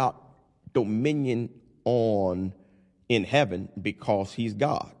 He's got dominion in heaven because he's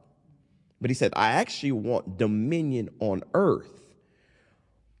God. But he said, I actually want dominion on earth.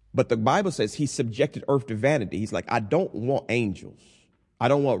 But the Bible says he subjected earth to vanity. He's like, I don't want angels. I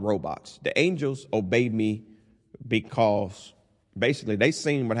don't want robots. The angels obeyed me because basically they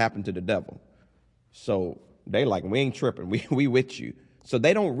seen what happened to the devil. So they like, we ain't tripping. We with you. So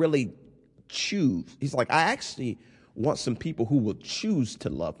they don't really choose. He's like, I actually want some people who will choose to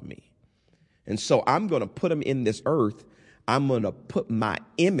love me. And so I'm going to put them in this earth. I'm going to put my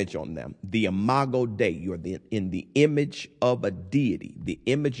image on them. The imago Dei. You're in the image of a deity, the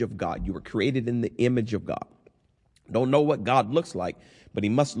image of God. You were created in the image of God. Don't know what God looks like, but he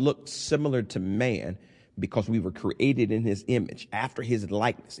must look similar to man because we were created in his image, after his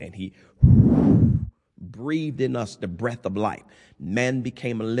likeness, and he breathed in us the breath of life. Man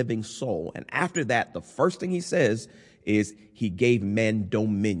became a living soul. And after that, the first thing he says is he gave man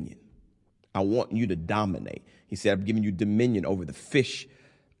dominion. I want you to dominate. He said, I've given you dominion over the fish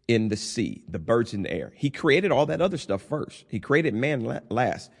in the sea, the birds in the air. He created all that other stuff first. He created man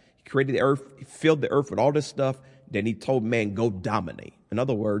last. He created the earth, he filled the earth with all this stuff. then he told man, go dominate. In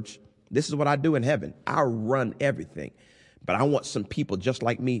other words, this is what I do in heaven. I run everything, but I want some people just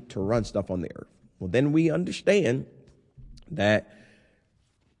like me to run stuff on the earth. Well, then we understand that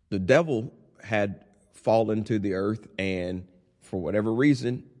the devil had fallen to the earth, and for whatever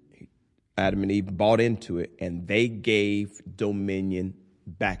reason, Adam and Eve bought into it, and they gave dominion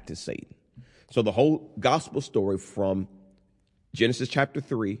back to Satan. So the whole gospel story from Genesis chapter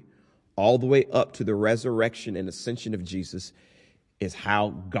 3 all the way up to the resurrection and ascension of Jesus is how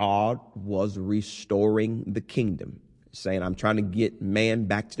God was restoring the kingdom, saying, I'm trying to get man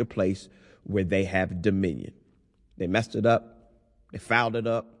back to the place where they have dominion. They messed it up. They fouled it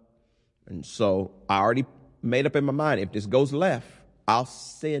up. And so I already made up in my mind, if this goes left, I'll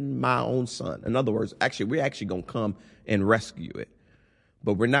send my own son. In other words, we're actually going to come and rescue it.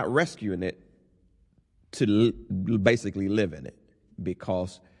 But we're not rescuing it to basically live in it,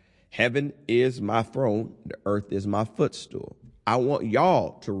 because heaven is my throne. The earth is my footstool. I want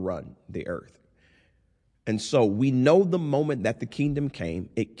y'all to run the earth. And so we know the moment that the kingdom came,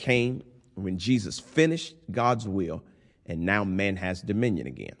 it came when Jesus finished God's will, and now man has dominion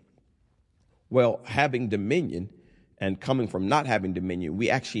again. Well, having dominion and coming from not having dominion, we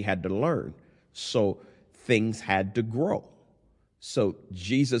actually had to learn. So things had to grow. So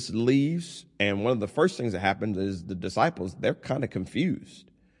Jesus leaves, and one of the first things that happens is the disciples, they're kind of confused.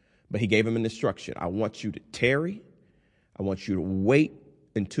 But he gave them an instruction. I want you to tarry. I want you to wait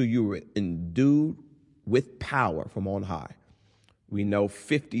until you are endued with power from on high. We know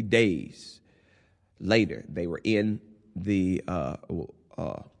 50 days later, they were in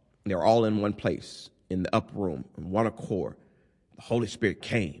they were all in one place, in the upper room, in one accord. The Holy Spirit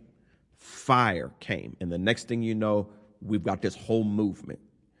came, fire came, and the next thing you know, we've got this whole movement.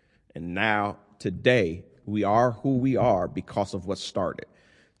 And now, today, we are who we are because of what started.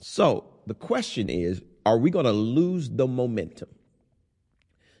 So the question is, are we going to lose the momentum?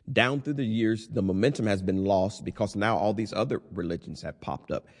 Down through the years, the momentum has been lost because now all these other religions have popped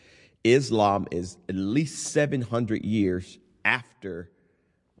up. Islam is at least 700 years after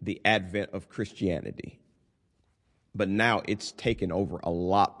the advent of Christianity. But now it's taken over a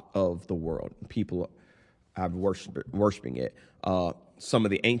lot of the world. People are worshiping it. Some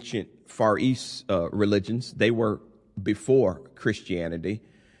of the ancient Far East religions, they were before Christianity,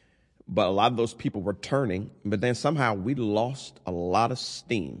 but a lot of those people were turning. But then somehow we lost a lot of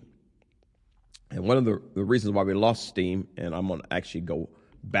steam. And one of the reasons why we lost steam, and I'm going to actually go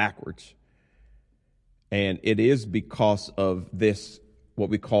backwards, and it is because of this, what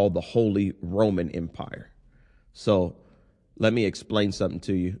we call the Holy Roman Empire. So let me explain something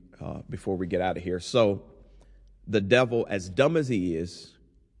to you before we get out of here. So the devil, as dumb as he is,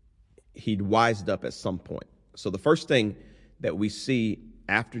 he'd wised up at some point. So the first thing that we see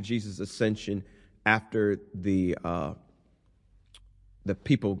after Jesus' ascension, after the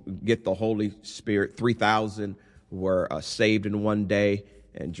people get the Holy Spirit, 3,000 were saved in one day,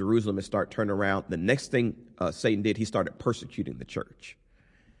 and Jerusalem is start turning around. The next thing Satan did, he started persecuting the church.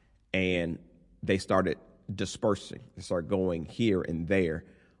 And they started dispersing. They started going here and there.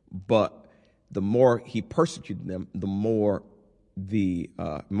 But the more he persecuted them, the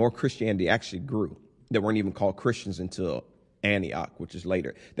more Christianity actually grew. They weren't even called Christians until Antioch, which is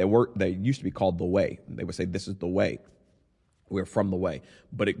later. They used to be called the Way. They would say, this is the way. We're from the way.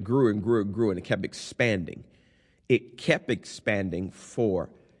 But it grew and grew and grew, and it kept expanding. It kept expanding for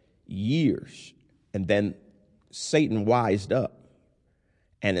years. And then Satan wised up.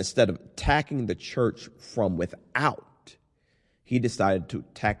 And instead of attacking the church from without, he decided to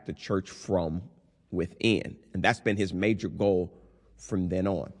attack the church from within. And that's been his major goal from then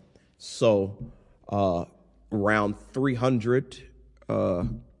on. So around 300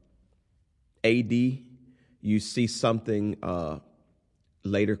 AD, you see something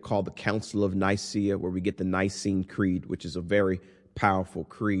later called the Council of Nicaea, where we get the Nicene Creed, which is a very powerful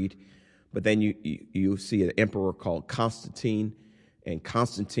creed. But then you see an emperor called Constantine. And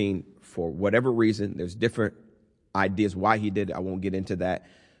Constantine, for whatever reason, there's different ideas why he did it. I won't get into that.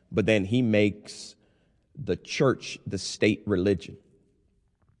 But then he makes the church the state religion.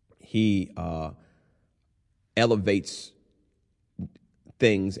 He elevates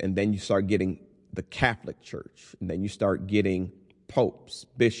things, and then you start getting the Catholic Church, and then you start getting popes,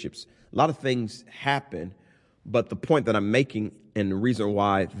 bishops. A lot of things happen, but the point that I'm making, and the reason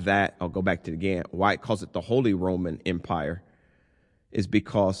why that, I'll go back to it again, why it calls it the Holy Roman Empire, is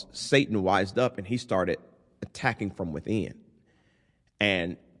because Satan wised up and he started attacking from within.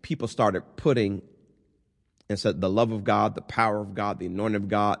 And people started putting, instead the love of God, the power of God, the anointing of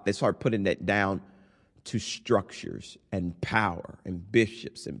God, they started putting that down to structures and power and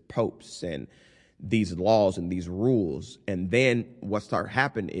bishops and popes. And these laws and these rules. And then what started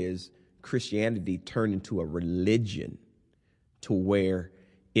happening is Christianity turned into a religion to where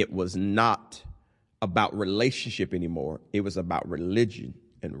it was not about relationship anymore. It was about religion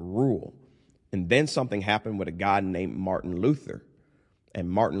and rule. And then something happened with a guy named Martin Luther. And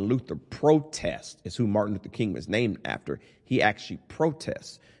Martin Luther protests is who Martin Luther King was named after. He actually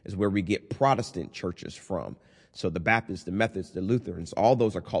protests is where we get Protestant churches from. So the Baptists, the Methodists, the Lutherans, all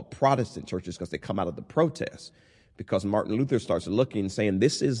those are called Protestant churches because they come out of the protests. Because Martin Luther starts looking and saying,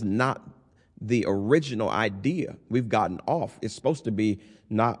 this is not the original idea. We've gotten off. It's supposed to be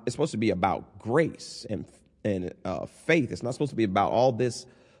about grace and faith. It's not supposed to be about all this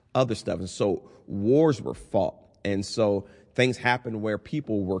other stuff. And so wars were fought. And so things happened where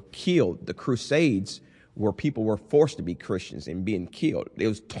people were killed. The Crusades, where people were forced to be Christians and being killed. It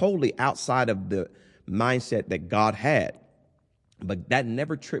was totally outside of the mindset that God had. But that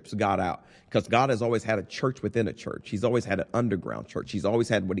never trips God out, because God has always had a church within a church. He's always had an underground church. He's always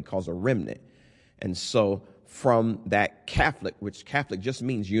had what he calls a remnant. And so from that Catholic, which Catholic just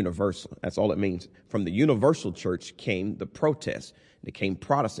means universal. That's all it means. From the universal church came the protests. They came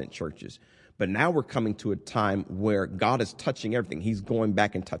Protestant churches. But now we're coming to a time where God is touching everything. He's going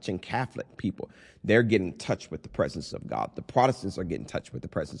back and touching Catholic people. They're getting touched with the presence of God. The Protestants are getting touched with the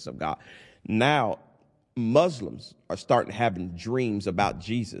presence of God. Now, Muslims are starting having dreams about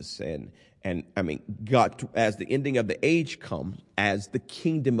Jesus. And I mean, God, as the ending of the age comes, as the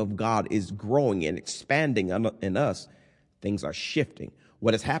kingdom of God is growing and expanding in us, things are shifting.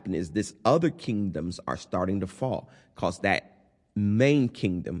 What has happened is this other kingdoms are starting to fall because that main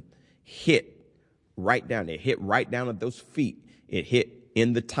kingdom hit right down. It hit right down at those feet. It hit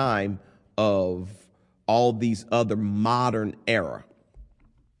in the time of all these other modern era.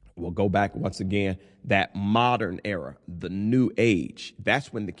 We'll go back once again, that modern era, the new age.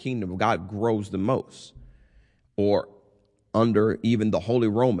 That's when the kingdom of God grows the most. Or under even the Holy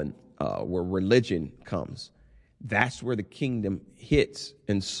Roman, where religion comes. That's where the kingdom hits.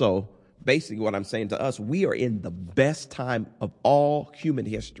 And so basically what I'm saying to us, we are in the best time of all human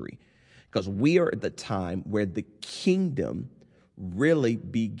history, because we are at the time where the kingdom really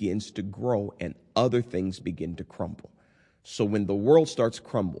begins to grow and other things begin to crumble. So when the world starts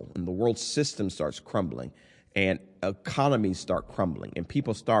crumbling and the world system starts crumbling and economies start crumbling and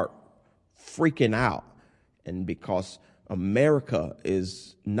people start freaking out, and because America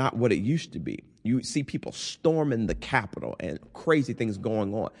is not what it used to be, you see people storming the Capitol and crazy things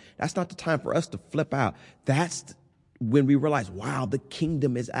going on. That's not the time for us to flip out. That's when we realize, wow, the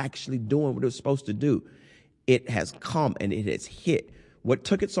kingdom is actually doing what it was supposed to do. It has come and it has hit. What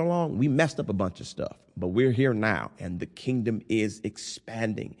took it so long? We messed up a bunch of stuff, but we're here now and the kingdom is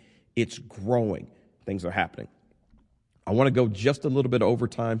expanding. It's growing. Things are happening. I want to go just a little bit over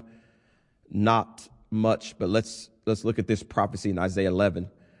time, not much, but let's look at this prophecy in Isaiah 11.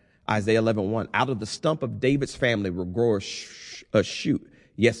 Isaiah 11:1. Out of the stump of David's family will grow a shoot.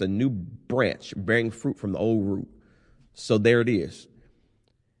 Yes, a new branch bearing fruit from the old root. So there it is.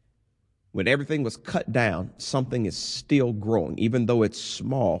 When everything was cut down, something is still growing. Even though it's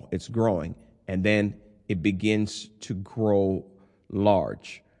small, it's growing. And then it begins to grow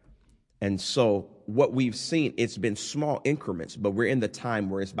large. And so what we've seen, it's been small increments, but we're in the time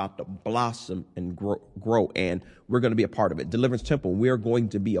where it's about to blossom and grow, and we're going to be a part of it. Deliverance Temple, we're going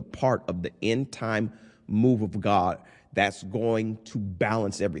to be a part of the end time move of God that's going to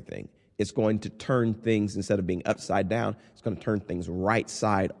balance everything. It's going to turn things, instead of being upside down, it's going to turn things right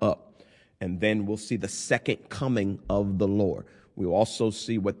side up. And then we'll see the second coming of the Lord. We'll also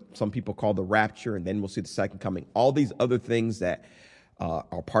see what some people call the rapture, and then we'll see the second coming. All these other things that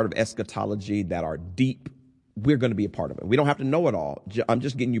are part of eschatology that are deep, we're going to be a part of it. We don't have to know it all. I'm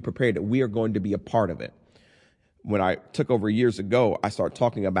just getting you prepared that we are going to be a part of it. When I took over years ago, I started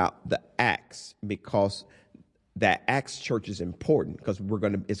talking about the Acts, because that Acts church is important, because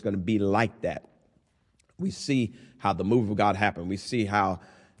it's going to be like that. We see how the move of God happened. We see how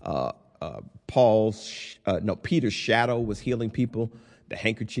Peter's shadow was healing people. The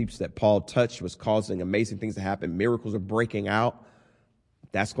handkerchiefs that Paul touched was causing amazing things to happen. Miracles are breaking out.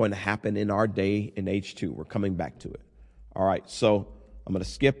 That's going to happen in our day in age 2. We're coming back to it. All right, so I'm going to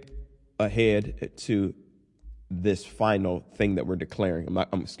skip ahead to this final thing that we're declaring.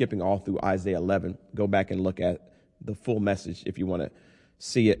 I'm skipping all through Isaiah 11. Go back and look at the full message if you want to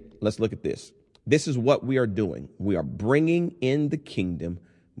see it. Let's look at this. This is what we are doing. We are bringing in the kingdom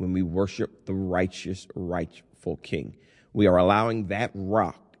when we worship the righteous, rightful king. We are allowing that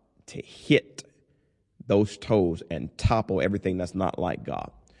rock to hit those toes and topple everything that's not like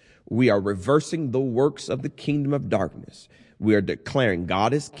God. We are reversing the works of the kingdom of darkness. We are declaring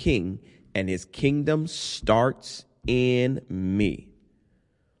God is king and his kingdom starts in me.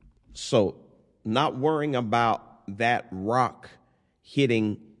 So not worrying about that rock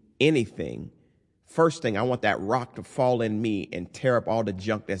hitting anything. First thing, I want that rock to fall in me and tear up all the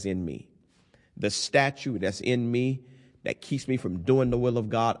junk that's in me. The statue that's in me that keeps me from doing the will of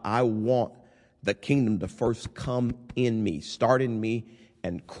God, I want the kingdom to first come in me, start in me,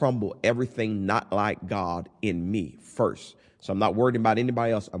 and crumble everything not like God in me first. So I'm not worried about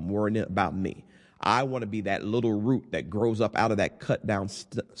anybody else. I'm worried about me. I want to be that little root that grows up out of that cut down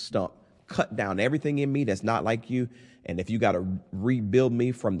stump. Cut down everything in me that's not like you. And if you got to rebuild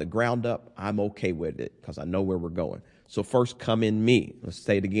me from the ground up, I'm okay with it because I know where we're going. So first come in me. Let's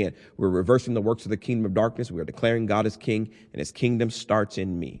say it again. We're reversing the works of the kingdom of darkness. We are declaring God is king and his kingdom starts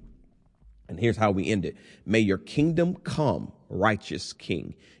in me. And here's how we end it. May your kingdom come, righteous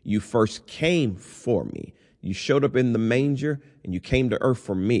king. You first came for me. You showed up in the manger and you came to earth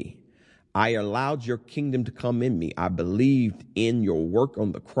for me. I allowed your kingdom to come in me. I believed in your work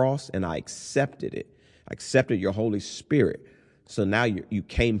on the cross and I accepted it. I accepted your Holy Spirit. So now you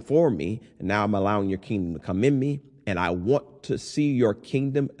came for me and now I'm allowing your kingdom to come in me. And I want to see your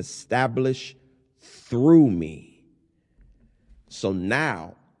kingdom established through me. So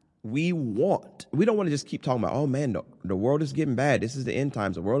now we don't want to just keep talking about, oh man, the world is getting bad. This is the end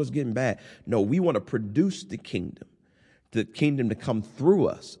times. The world is getting bad. No, we want to produce the kingdom to come through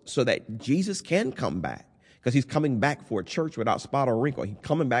us so that Jesus can come back, because he's coming back for a church without spot or wrinkle. He's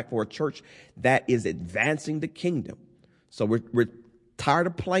coming back for a church that is advancing the kingdom. So we're tired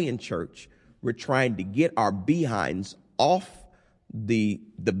of playing church. We're trying to get our behinds off the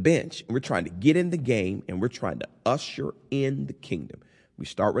bench. We're trying to get in the game, and we're trying to usher in the kingdom. We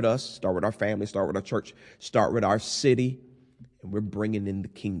start with us, start with our family, start with our church, start with our city, and we're bringing in the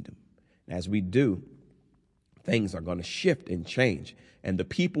kingdom. And as we do, things are going to shift and change. And the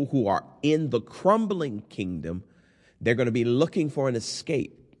people who are in the crumbling kingdom, they're going to be looking for an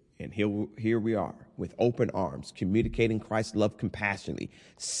escape. And here we are with open arms, communicating Christ's love compassionately,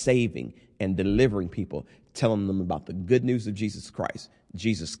 saving and delivering people, telling them about the good news of Jesus Christ.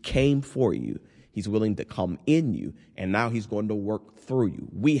 Jesus came for you. He's willing to come in you, and now he's going to work through you.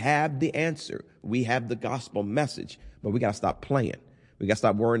 We have the answer. We have the gospel message, but we got to stop playing. We got to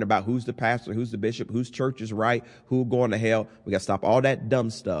stop worrying about who's the pastor, who's the bishop, whose church is right, who going to hell. We got to stop all that dumb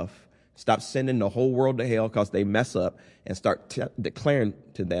stuff. Stop sending the whole world to hell because they mess up, and start declaring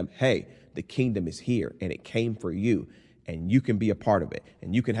to them, hey, the kingdom is here and it came for you, and you can be a part of it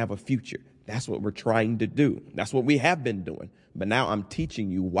and you can have a future. That's what we're trying to do. That's what we have been doing. But now I'm teaching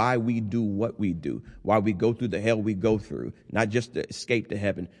you why we do what we do, why we go through the hell we go through, not just to escape to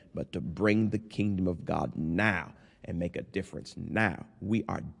heaven, but to bring the kingdom of God now and make a difference now. We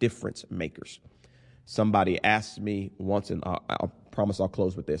are difference makers. Somebody asked me once, and I promise I'll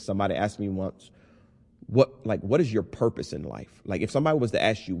close with this. Somebody asked me once, what is your purpose in life? Like, if somebody was to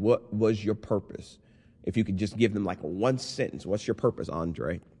ask you, what was your purpose? If you could just give them like a one sentence, what's your purpose,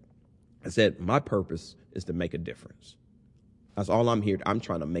 Andre? I said, my purpose is to make a difference. That's all I'm here. I'm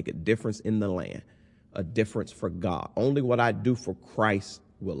trying to make a difference in the land, a difference for God. Only what I do for Christ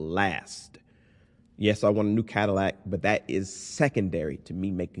will last. Yes, I want a new Cadillac, but that is secondary to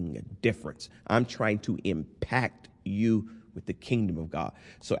me making a difference. I'm trying to impact you with the kingdom of God.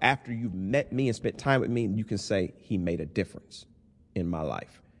 So after you've met me and spent time with me, you can say he made a difference in my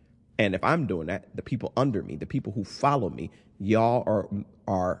life. And if I'm doing that, the people under me, the people who follow me, y'all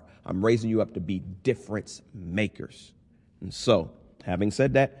I'm raising you up to be difference makers. And so, having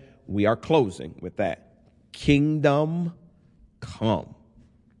said that, we are closing with that. Kingdom come.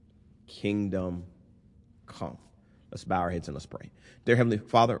 Kingdom come. Let's bow our heads and let's pray. Dear Heavenly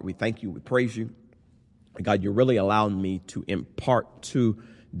Father, we thank you. We praise you. God, you're really allowing me to impart to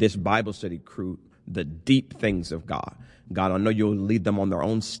this Bible study crew the deep things of God. God, I know you'll lead them on their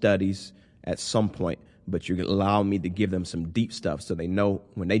own studies at some point, but you allow me to give them some deep stuff so they know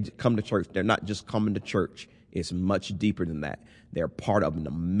when they come to church, they're not just coming to church. It's much deeper than that. They're part of an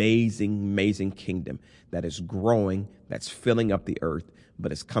amazing, amazing kingdom that is growing, that's filling up the earth,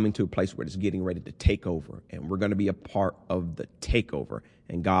 but it's coming to a place where it's getting ready to take over. And we're going to be a part of the takeover.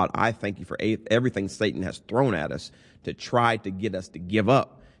 And God, I thank you for everything Satan has thrown at us to try to get us to give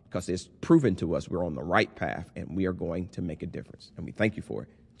up, because it's proven to us we're on the right path and we are going to make a difference. And we thank you for it.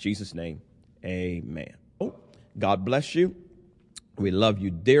 In Jesus' name, amen. Oh, God bless you. We love you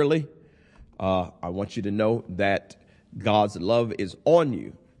dearly. I want you to know that God's love is on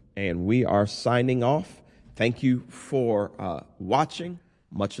you, and we are signing off. Thank you for watching.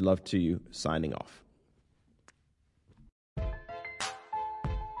 Much love to you. Signing off.